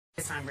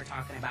time we're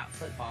talking about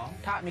football.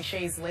 Todd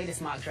McShay's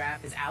latest mock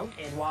draft is out,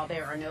 and while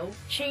there are no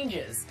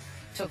changes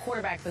to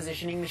quarterback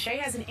positioning, McShay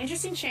has an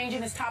interesting change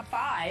in his top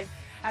 5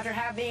 after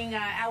having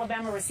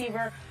Alabama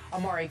receiver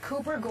Amari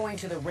Cooper going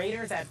to the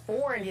Raiders at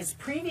 4 in his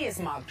previous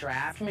mock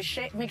draft.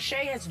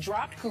 McShay has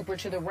dropped Cooper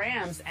to the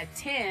Rams at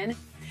 10.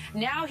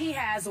 Now he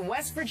has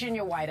West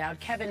Virginia wideout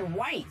Kevin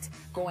White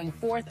going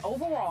 4th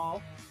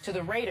overall to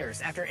the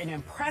Raiders after an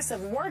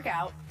impressive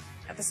workout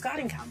at the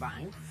scouting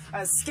combine.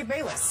 Skip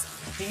Bayless,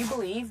 do you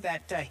believe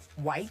that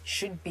White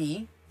should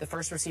be the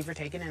first receiver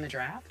taken in the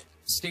draft?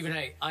 Stephen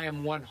A., I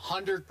am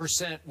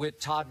 100% with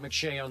Todd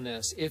McShay on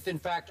this. If, in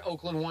fact,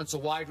 Oakland wants a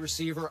wide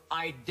receiver,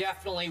 I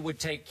definitely would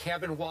take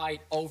Kevin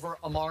White over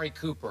Amari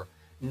Cooper.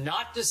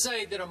 Not to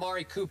say that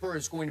Amari Cooper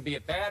is going to be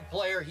a bad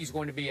player. He's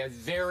going to be a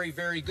very,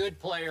 very good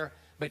player.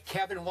 But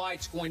Kevin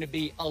White's going to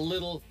be a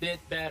little bit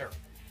better.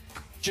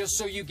 Just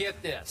so you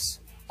get this,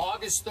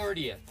 August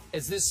 30th,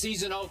 as this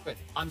season opened,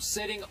 I'm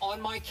sitting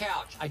on my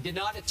couch. I did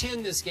not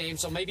attend this game,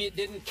 so maybe it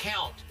didn't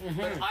count.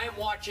 But I am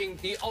watching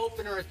the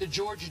opener at the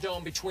Georgia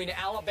Dome between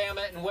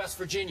Alabama and West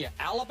Virginia.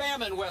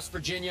 Alabama and West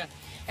Virginia.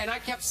 And I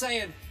kept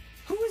saying,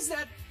 who is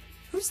that?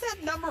 Who's that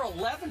number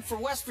 11 for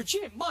West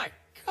Virginia? My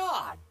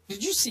God,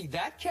 did you see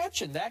that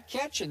catch and that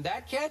catch and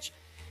that catch?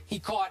 He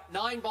caught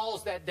 9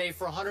 balls that day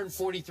for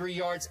 143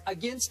 yards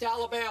against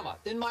Alabama.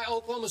 Then my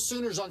Oklahoma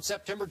Sooners on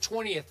September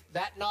 20th,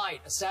 that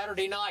night, a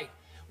Saturday night,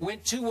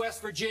 went to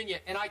West Virginia,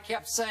 and I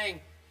kept saying,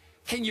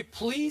 can you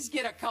please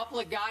get a couple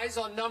of guys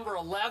on number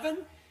 11?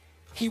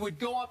 He would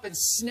go up and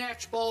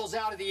snatch balls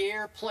out of the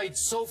air, played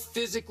so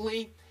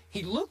physically.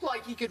 He looked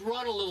like he could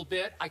run a little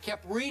bit. I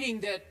kept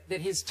reading that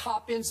his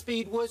top end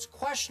speed was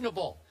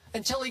questionable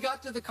until he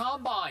got to the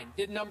combine,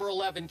 did number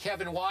 11,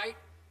 Kevin White,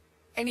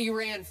 and he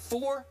ran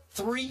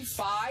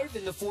 4.35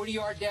 in the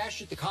 40-yard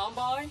dash at the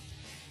combine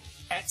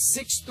at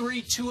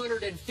 6'3",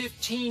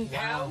 215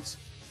 pounds.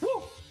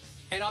 Woo!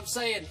 And I'm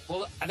saying,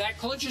 well, that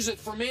clinches it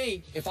for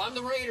me. If I'm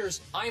the Raiders,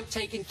 I am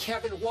taking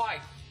Kevin White.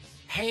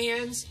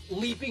 Hands,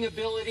 leaping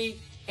ability,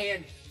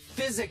 and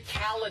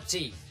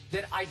physicality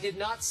that I did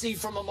not see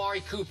from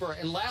Amari Cooper.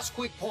 And last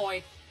quick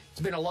point,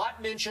 it's been a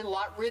lot mentioned, a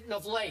lot written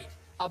of late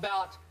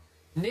about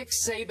Nick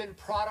Saban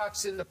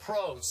products in the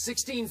pros.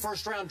 16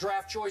 first-round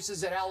draft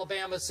choices at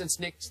Alabama since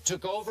Nick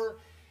took over.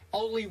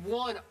 Only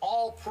one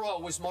all-pro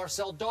was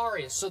Marcel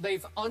Darius, so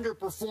they've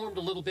underperformed a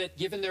little bit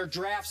given their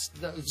draft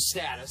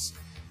status.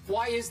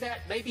 Why is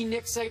that? Maybe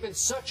Nick Saban's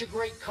such a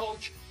great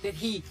coach that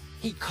he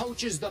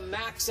coaches the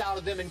max out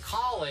of them in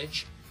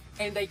college,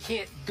 and they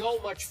can't go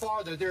much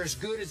farther. They're as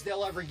good as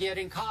they'll ever get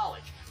in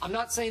college. I'm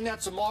not saying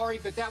that's Amari,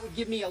 but that would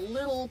give me a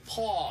little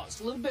pause,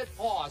 a little bit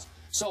pause.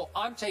 So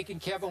I'm taking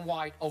Kevin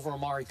White over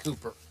Amari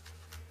Cooper.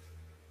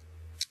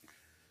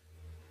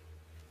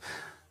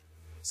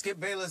 Skip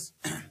Bayless,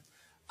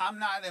 I'm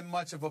not in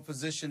much of a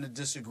position to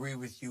disagree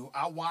with you.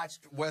 I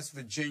watched West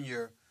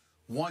Virginia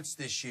once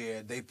this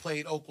year. They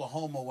played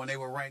Oklahoma when they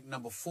were ranked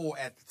number 4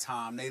 at the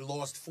time. They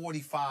lost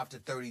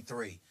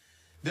 45-33.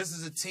 This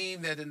is a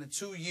team that in the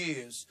 2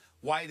 years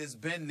White has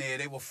been there,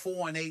 they were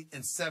 4-8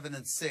 and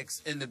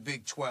 7-6 in the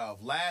Big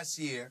 12. Last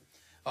year,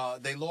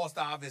 they lost,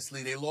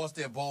 obviously. They lost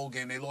their bowl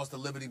game. They lost the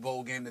Liberty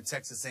Bowl game to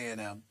Texas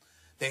A&M.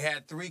 They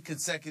had 3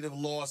 consecutive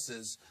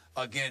losses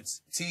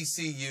against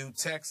TCU,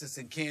 Texas,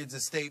 and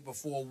Kansas State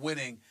before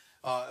winning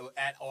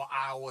at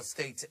Iowa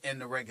State to end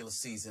the regular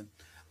season.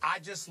 I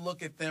just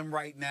look at them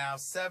right now,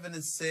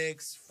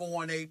 7-6,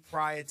 4-8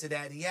 prior to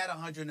that. He had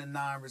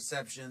 109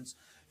 receptions,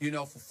 you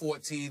know, for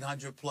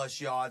 1,400-plus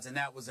yards, and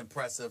that was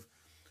impressive.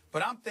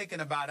 But I'm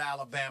thinking about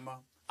Alabama.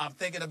 I'm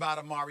thinking about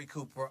Amari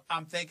Cooper.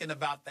 I'm thinking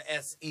about the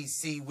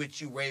SEC, which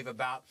you rave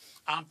about.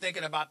 I'm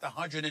thinking about the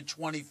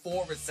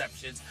 124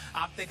 receptions.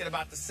 I'm thinking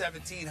about the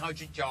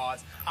 1,700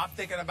 yards. I'm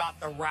thinking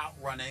about the route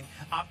running.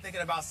 I'm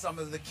thinking about some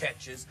of the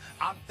catches.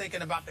 I'm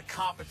thinking about the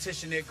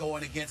competition they're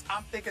going against.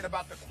 I'm thinking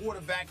about the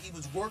quarterback he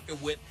was working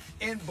with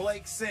in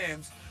Blake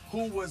Sims,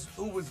 who was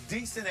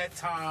decent at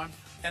times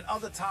and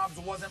other times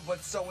wasn't,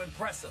 but so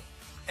impressive.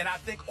 And I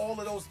think all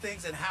of those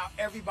things and how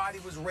everybody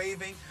was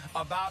raving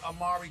about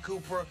Amari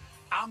Cooper,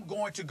 I'm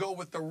going to go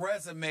with the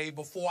resume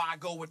before I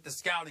go with the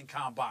scouting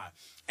combine.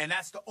 And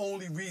that's the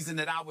only reason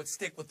that I would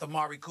stick with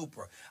Amari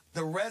Cooper.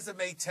 The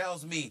resume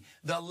tells me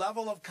the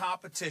level of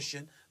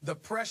competition, the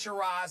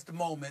pressurized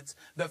moments,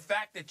 the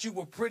fact that you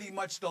were pretty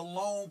much the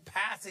lone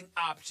passing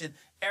option.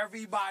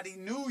 Everybody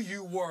knew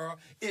you were.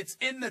 It's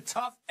in the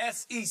tough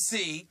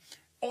SEC.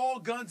 All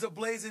guns are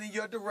blazing in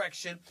your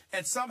direction.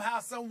 And somehow,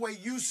 some way,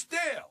 you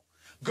still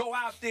go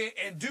out there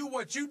and do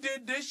what you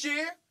did this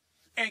year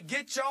and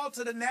get y'all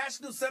to the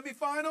national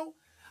semifinal.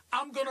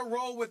 I'm going to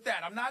roll with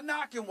that. I'm not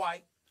knocking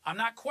White. I'm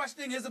not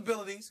questioning his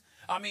abilities.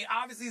 I mean,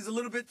 obviously, he's a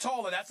little bit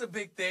taller. That's a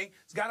big thing.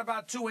 He's got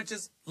about 2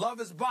 inches. Love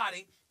his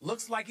body.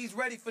 Looks like he's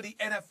ready for the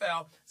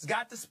NFL. He's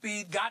got the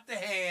speed, got the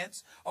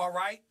hands, all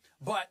right?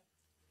 But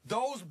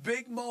those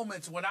big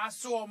moments when I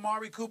saw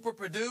Amari Cooper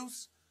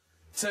produce,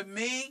 to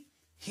me,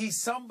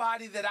 he's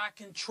somebody that I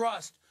can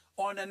trust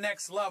on the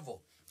next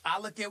level. I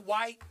look at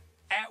White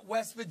at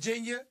West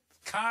Virginia,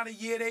 kind of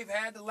year they've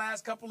had the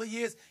last couple of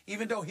years,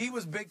 even though he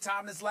was big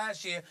time this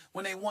last year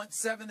when they went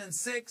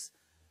 7-6,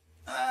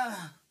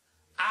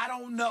 I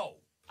don't know.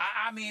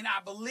 I mean,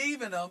 I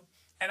believe in him,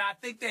 and I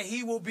think that he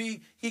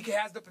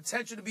has the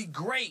potential to be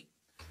great.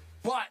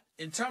 But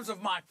in terms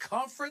of my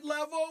comfort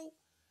level,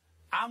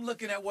 I'm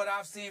looking at what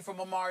I've seen from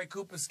Amari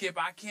Cooper, Skip.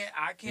 I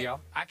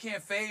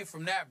can't fade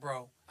from that,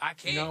 bro. I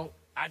can't. No.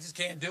 I just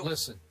can't do it.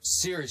 Listen,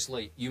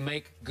 seriously, you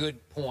make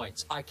good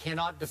points. I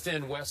cannot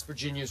defend West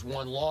Virginia's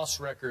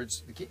one-loss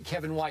records.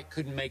 Kevin White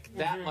couldn't make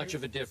that much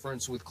of a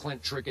difference with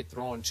Clint Trickett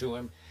throwing to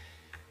him.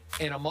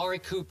 And Amari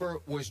Cooper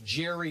was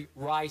Jerry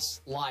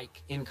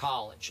Rice-like in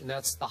college, and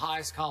that's the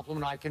highest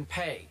compliment I can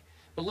pay.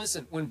 But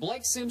listen, when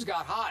Blake Sims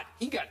got hot,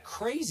 he got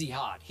crazy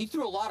hot. He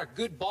threw a lot of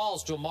good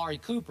balls to Amari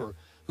Cooper,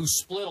 who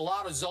split a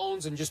lot of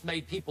zones and just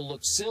made people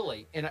look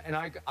silly. And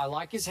I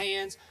like his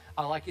hands.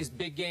 I like his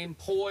big game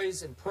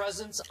poise and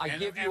presence. I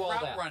give you all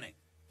that. Running.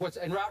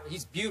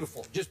 He's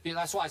beautiful.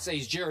 That's why I say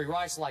he's Jerry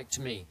Rice-like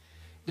to me.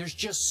 There's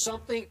just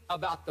something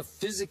about the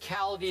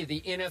physicality of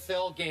the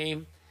NFL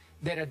game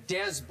that a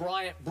Dez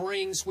Bryant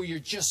brings, where you're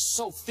just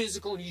so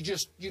physical and you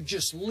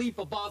just leap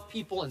above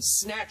people and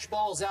snatch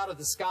balls out of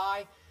the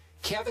sky.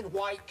 Kevin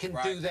White can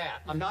do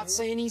that. I'm not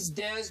saying he's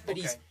Dez, but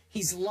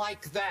he's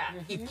like that.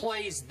 He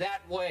plays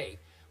that way,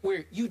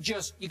 where you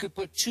could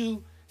put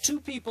two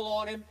people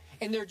on him,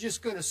 and they're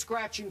just going to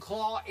scratch and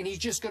claw, and he's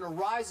just going to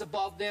rise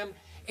above them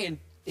and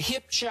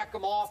hip check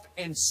them off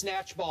and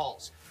snatch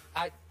balls.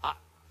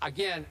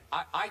 Again,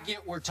 I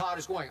get where Todd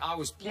is going. I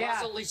was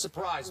pleasantly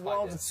surprised by this.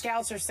 Well, the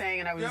scouts are saying,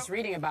 and I was just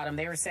reading about him,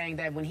 they were saying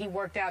that when he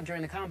worked out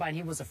during the combine,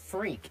 he was a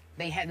freak.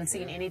 They hadn't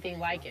seen anything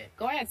like it.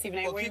 Go ahead, Stephen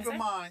A. Well,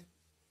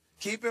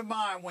 keep in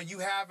mind, when you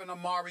have an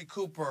Amari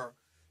Cooper,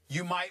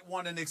 you might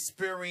want an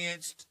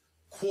experienced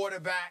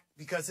quarterback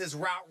because his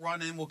route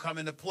running will come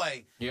into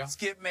play. Yeah.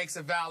 Skip makes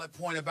a valid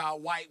point about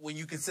White when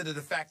you consider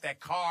the fact that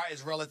Carr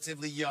is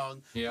relatively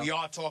young. Yeah. We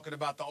are talking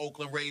about the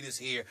Oakland Raiders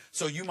here,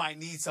 so you might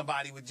need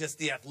somebody with just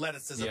the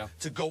athleticism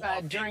to go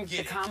up during and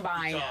get the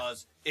combine.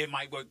 because it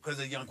might work because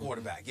of a young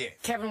quarterback. Yeah.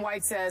 Kevin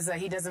White says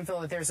he doesn't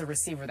feel that there's a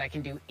receiver that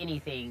can do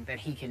anything that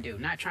he can do.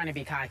 Not trying to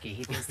be cocky.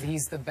 He thinks that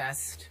he's the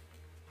best.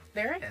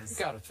 There it is.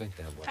 You got to think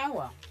that way. Oh,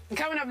 well. And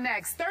coming up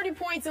next, 30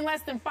 points in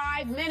less than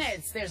 5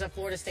 minutes. There's a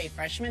Florida State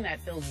freshman that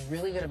feels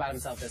really good about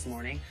himself this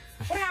morning.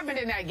 What happened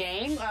in that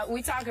game?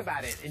 We talk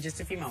about it in just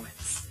a few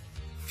moments.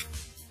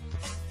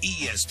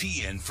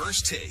 ESPN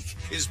First Take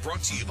is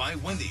brought to you by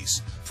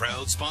Wendy's,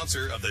 proud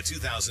sponsor of the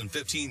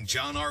 2015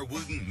 John R.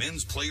 Wooden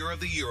Men's Player of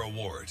the Year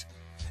Award.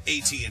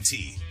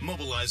 AT&T,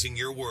 mobilizing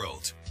your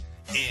world.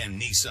 And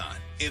Nissan,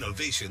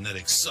 innovation that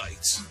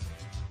excites.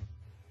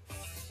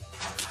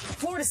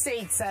 Florida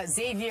State's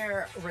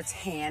Xavier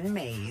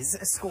Rattan-Mays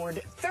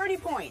scored 30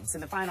 points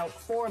in the final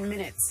 4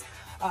 minutes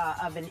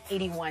of an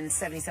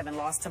 81-77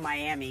 loss to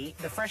Miami.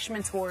 The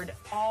freshman scored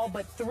all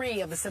but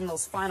 3 of the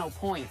Seminoles' final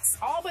points.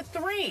 All but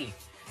 3.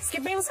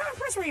 Skip Bayless, how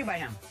impressed were you by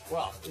him?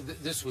 Well,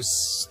 this was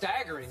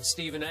staggering,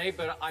 Stephen A.,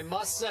 but I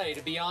must say,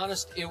 to be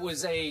honest, it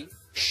was a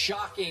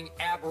shocking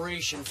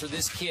aberration for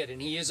this kid,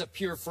 and he is a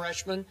pure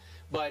freshman,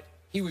 but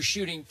he was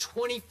shooting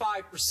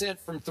 25%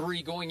 from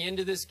 3 going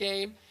into this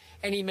game.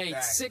 And he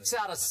made 6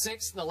 out of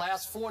 6 in the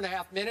last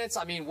 4.5 minutes.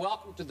 I mean,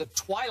 welcome to the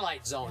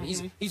Twilight Zone.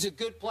 He's a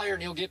good player,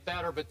 and he'll get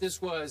better, but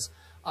this was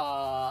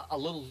a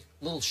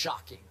little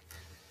shocking.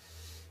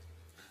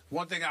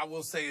 One thing I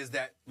will say is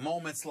that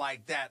moments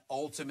like that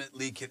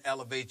ultimately can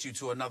elevate you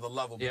to another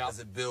level because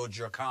it builds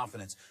your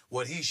confidence.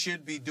 What he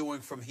should be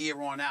doing from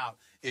here on out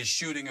is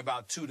shooting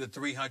about 200 to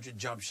 300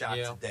 jump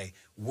shots a day,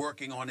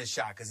 working on his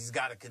shot because he's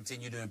got to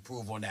continue to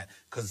improve on that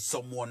because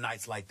some more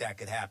nights like that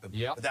could happen.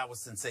 But that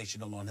was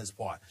sensational on his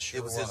part.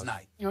 It was his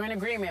night. You're in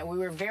agreement. We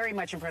were very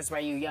much impressed by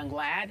you, young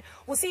lad.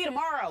 We'll see you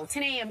tomorrow,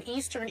 10 a.m.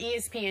 Eastern,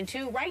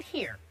 ESPN2, right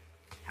here.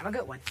 Have a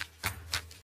good one.